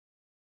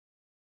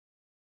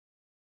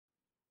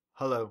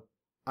Hello,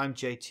 I'm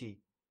JT,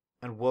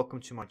 and welcome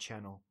to my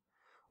channel.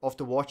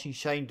 After watching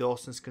Shane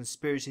Dawson's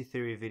conspiracy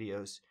theory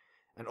videos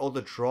and all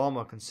the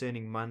drama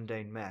concerning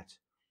Mundanematt,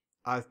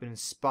 I've been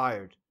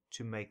inspired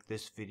to make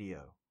this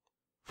video.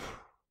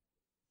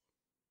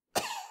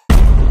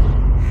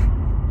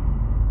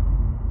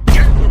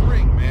 Get in the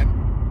ring, man.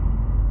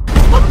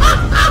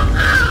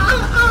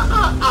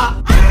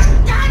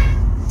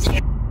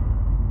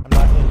 I'm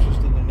not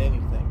interested in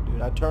anything,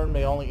 dude. I turned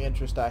the only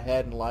interest I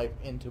had in life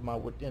into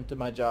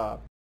my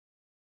job.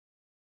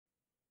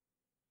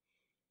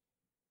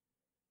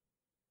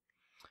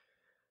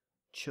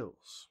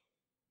 Chills.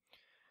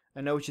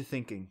 I know what you're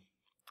thinking.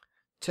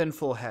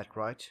 Tinfoil hat,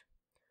 right?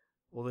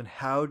 Well then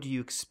how do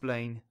you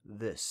explain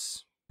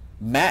this?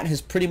 Matt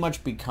has pretty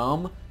much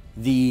become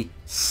the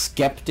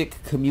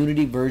skeptic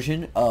community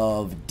version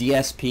of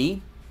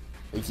DSP.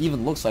 It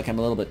even looks like him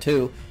a little bit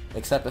too,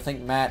 except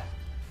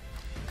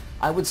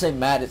I would say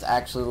Matt is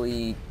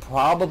actually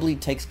probably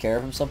takes care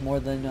of himself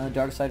more than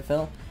Darkside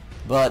Phil,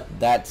 but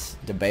that's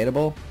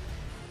debatable.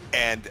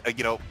 And,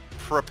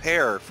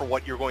 prepare for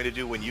what you're going to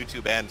do when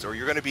YouTube ends, or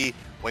you're going to be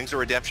Wings of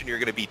Redemption, you're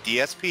going to be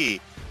DSP,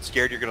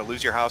 scared you're going to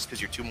lose your house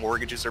because your 2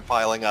 mortgages are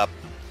piling up.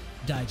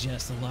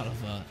 Digest a lot of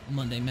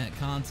Mundanematt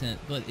content,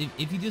 but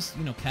if you just,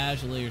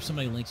 casually, or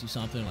somebody links you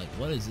something like,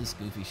 what is this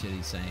goofy shit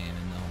he's saying,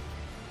 and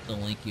they'll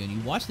link you, and you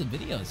watch the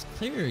video, it's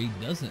clear he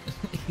doesn't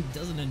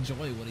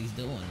enjoy what he's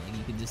doing. Like,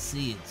 you can just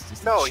see it's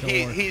just No,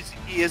 he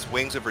is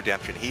Wings of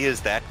Redemption. He is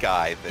that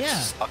guy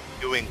that's stuck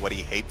doing what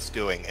he hates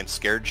doing and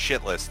scared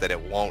shitless that it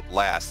won't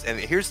last. And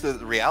here's the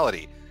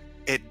reality.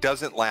 It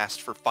doesn't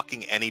last for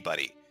fucking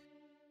anybody.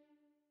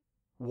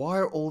 Why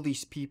are all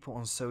these people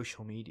on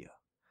social media?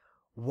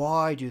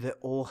 Why do they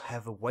all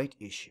have a weight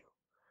issue?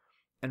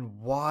 And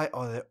why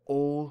are they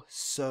all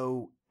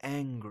so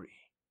angry?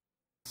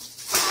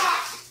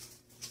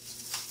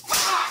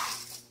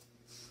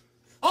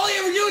 All you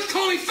ever do is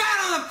call me fat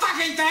on the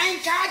fucking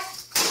thing, God!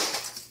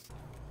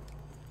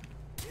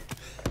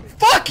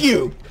 Fuck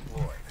you!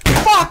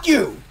 Fuck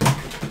you!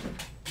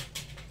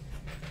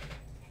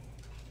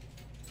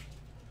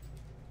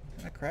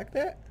 Can I crack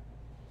that?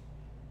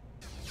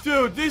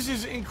 Dude, this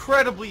is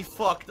incredibly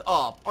fucked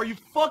up. Are you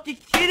fucking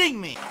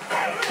kidding me?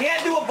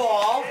 Can't do a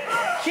ball.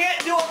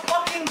 Can't do a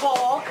fucking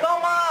ball.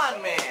 Come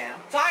on, man.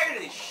 I'm tired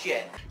of this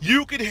shit.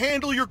 You could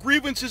handle your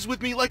grievances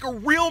with me like a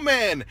real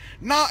man,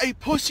 not a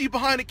pussy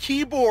behind a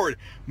keyboard.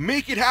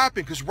 Make it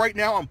happen, because right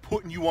now I'm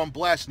putting you on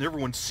blast and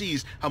everyone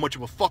sees how much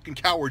of a fucking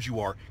coward you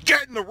are.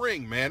 Get in the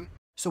ring, man.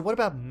 So what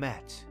about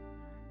Matt?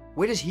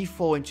 Where does he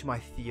fall into my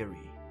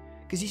theory?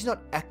 Because he's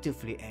not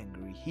actively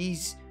angry,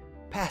 he's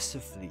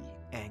passively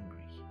angry.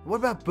 What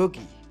about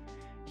Boogie?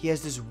 He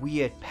has this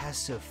weird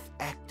passive,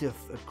 active,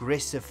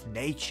 aggressive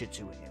nature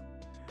to him.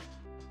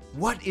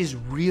 What is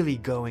really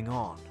going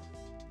on?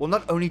 Well,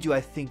 not only do I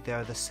think they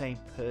are the same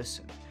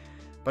person,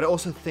 but I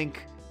also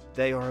think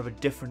they are of a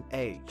different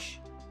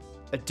age,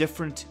 a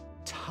different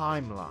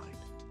timeline.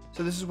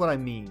 So this is what I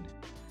mean.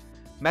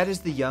 Matt is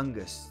the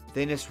youngest,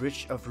 then is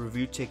Rich of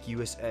Review Tech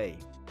USA,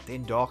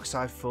 then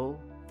Darkside Phil,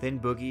 then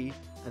Boogie,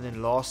 and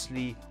then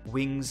lastly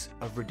Wings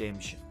of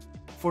Redemption.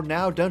 For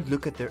now, don't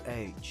look at their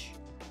age.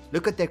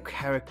 Look at their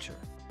character,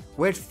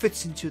 where it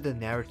fits into the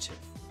narrative.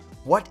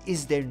 What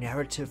is their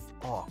narrative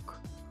arc?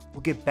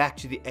 We'll get back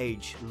to the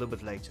age a little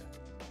bit later.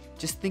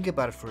 Just think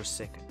about it for a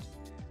second.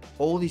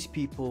 All these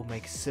people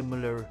make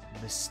similar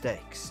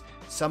mistakes.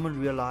 Some in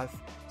real life,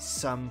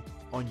 some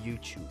on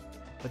YouTube.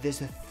 But there's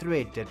a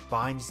thread that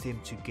binds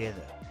them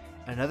together.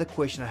 Another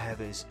question I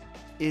have is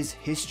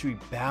history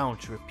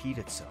bound to repeat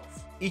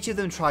itself? Each of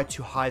them tried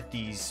to hide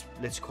these,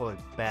 let's call it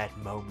bad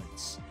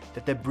moments,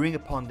 that they bring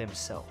upon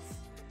themselves.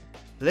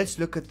 Let's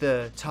look at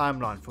the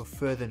timeline for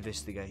further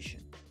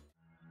investigation.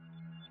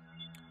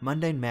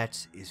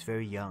 Mundanematt is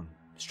very young,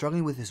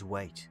 struggling with his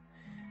weight,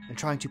 and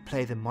trying to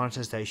play the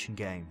monetization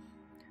game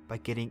by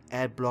getting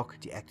adblock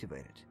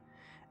deactivated,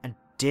 and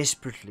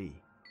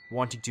desperately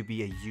wanting to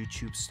be a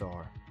YouTube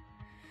star.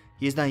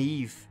 He is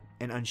naive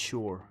and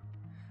unsure,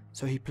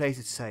 so he plays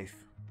it safe,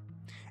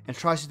 and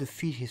tries to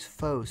defeat his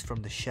foes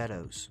from the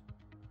shadows,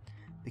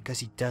 because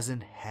he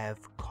doesn't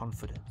have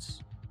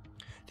confidence.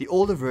 The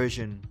older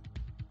version,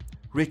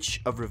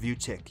 Rich of Review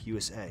Tech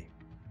USA,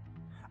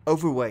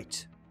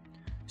 overweight,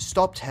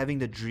 stopped having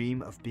the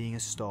dream of being a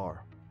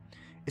star.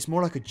 It's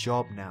more like a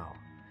job now,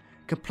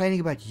 complaining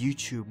about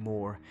YouTube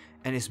more,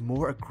 and is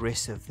more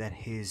aggressive than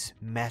his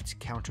Matt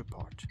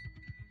counterpart.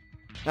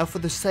 Now, for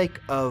the sake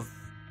of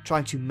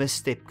trying to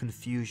misstep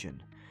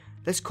confusion,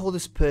 let's call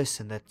this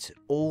person that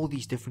all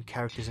these different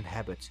characters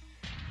inhabit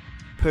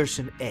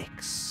Person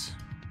X,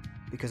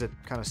 because it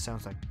kind of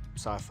sounds like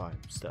sci-fi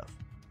stuff.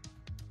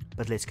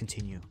 But let's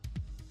continue.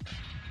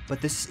 But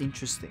this is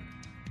interesting.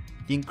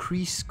 The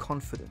increased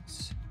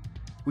confidence,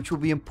 which will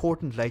be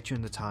important later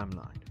in the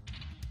timeline.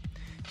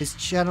 His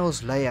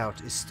channel's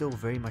layout is still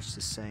very much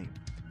the same,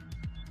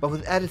 but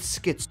with added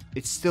skits,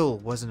 it still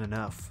wasn't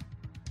enough.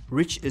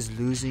 Rich is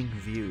losing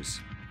views.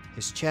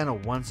 His channel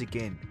once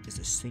again is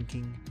a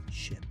sinking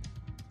ship.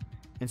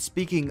 And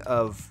speaking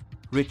of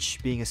Rich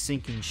being a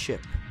sinking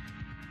ship,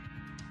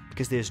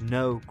 because there's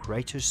no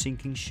greater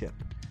sinking ship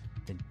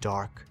than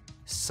Dark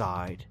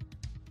Side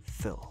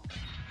Phil.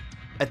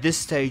 At this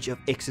stage of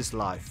X's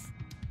life,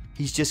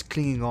 he's just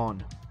clinging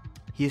on.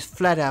 He is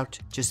flat out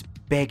just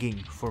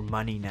begging for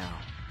money now,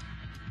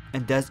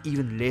 and does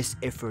even less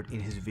effort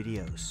in his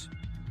videos.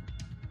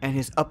 And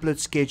his upload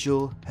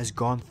schedule has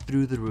gone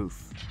through the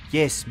roof.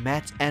 Yes,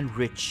 Matt and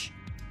Rich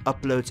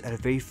uploads at a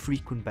very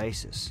frequent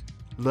basis,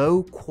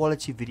 low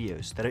quality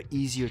videos that are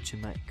easier to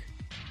make.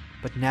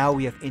 But now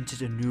we have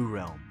entered a new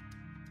realm,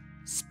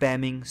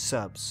 spamming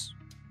subs.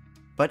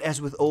 But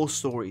as with all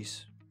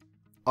stories,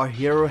 our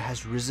hero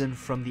has risen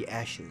from the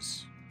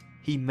ashes.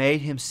 He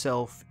made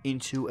himself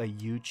into a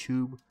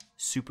YouTube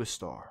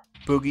superstar,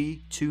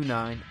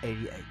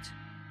 boogie2988.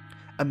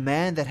 A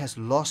man that has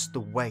lost the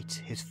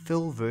weight his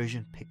Phil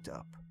version picked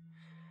up.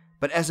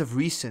 But as of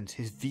recent,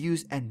 his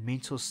views and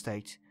mental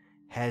state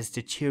has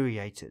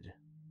deteriorated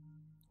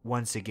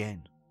once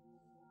again.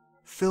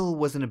 Phil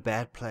was in a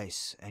bad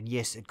place, and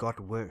yes, it got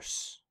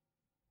worse.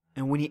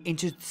 And when he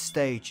entered the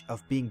stage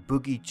of being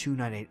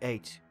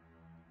boogie2988,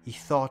 he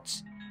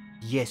thought,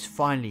 yes,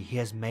 finally he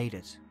has made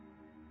it.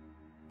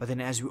 But then,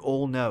 as we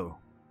all know,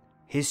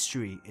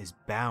 history is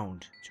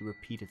bound to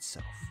repeat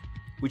itself.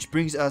 Which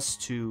brings us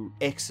to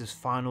X's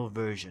final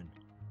version,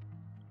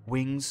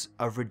 Wings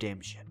of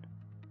Redemption.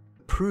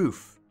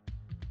 Proof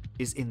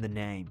is in the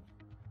name.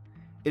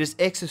 It is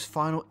X's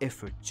final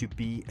effort to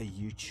be a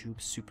YouTube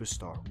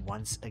superstar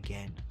once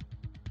again,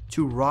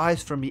 to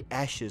rise from the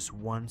ashes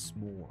once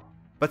more.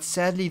 But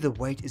sadly the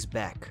weight is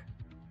back,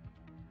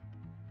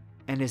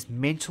 and his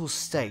mental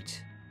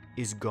state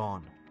is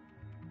gone.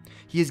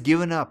 He has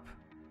given up,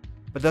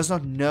 but does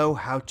not know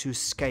how to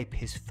escape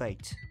his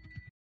fate.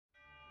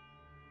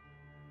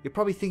 You're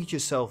probably thinking to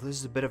yourself, this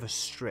is a bit of a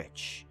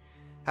stretch.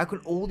 How can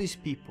all these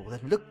people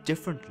that look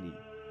differently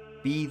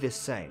be the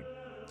same?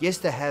 Yes,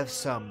 they have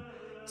some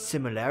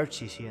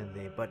similarities here and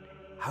there, but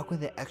how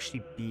can they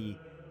actually be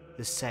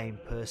the same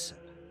person?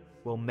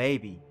 Well,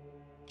 maybe,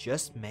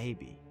 just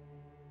maybe,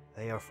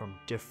 they are from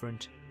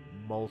different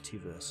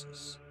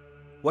multiverses.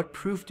 What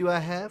proof do I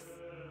have?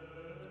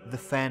 The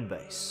fan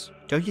base.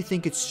 Don't you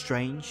think it's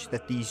strange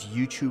that these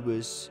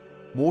YouTubers,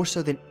 more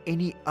so than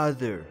any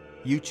other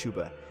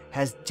YouTuber,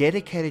 has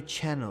dedicated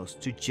channels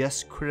to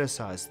just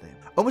criticize them?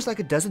 Almost like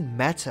it doesn't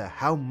matter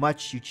how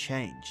much you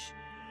change,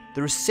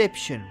 the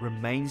reception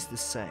remains the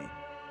same.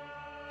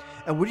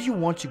 And would you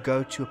want to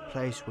go to a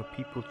place where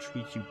people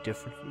treat you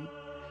differently?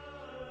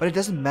 But it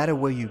doesn't matter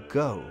where you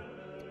go,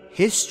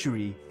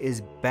 history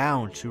is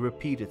bound to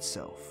repeat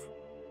itself.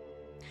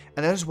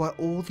 And that is why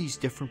all these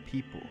different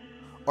people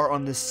are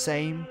on the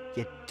same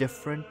yet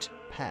different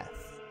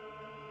path.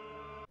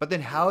 But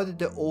then how did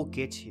they all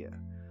get here?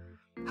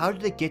 How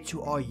did they get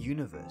to our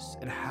universe,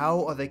 and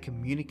how are they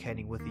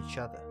communicating with each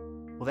other?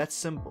 Well, that's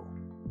simple.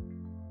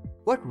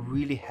 What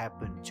really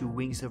happened to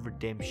Wings of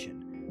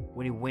Redemption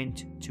when he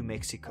went to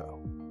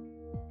Mexico?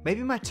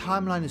 Maybe my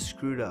timeline is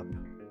screwed up.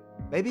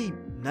 Maybe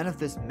none of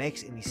this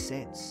makes any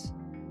sense.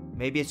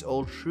 Maybe it's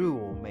all true,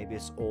 or maybe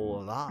it's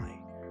all a lie.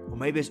 Or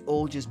maybe it's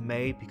all just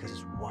made because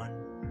it's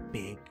one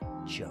big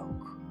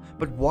joke.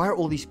 But why are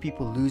all these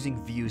people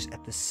losing views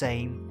at the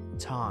same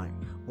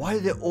time? Why do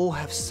they all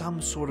have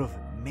some sort of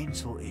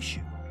mental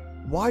issue?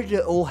 Why do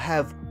they all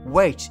have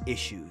weight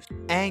issues,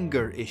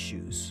 anger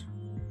issues?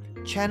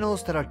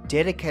 Channels that are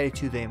dedicated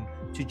to them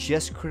to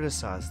just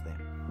criticize them.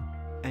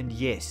 And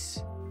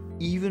yes,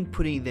 even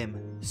putting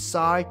them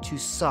side to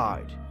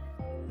side,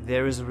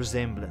 there is a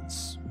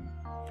resemblance.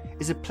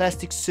 Is it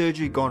plastic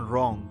surgery gone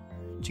wrong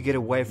to get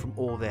away from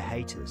all their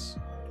haters?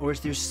 Or is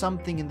there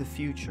something in the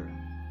future,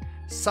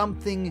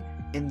 something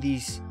in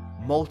these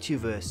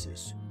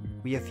multiverses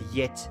we have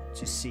yet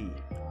to see?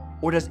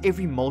 Or does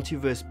every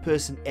multiverse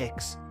person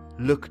X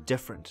look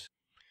different?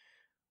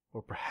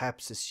 Or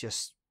perhaps it's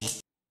just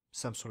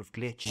some sort of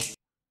glitch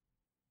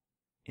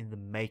in the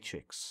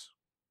Matrix.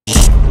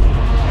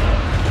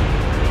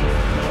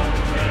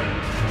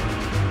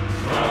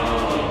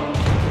 Oh.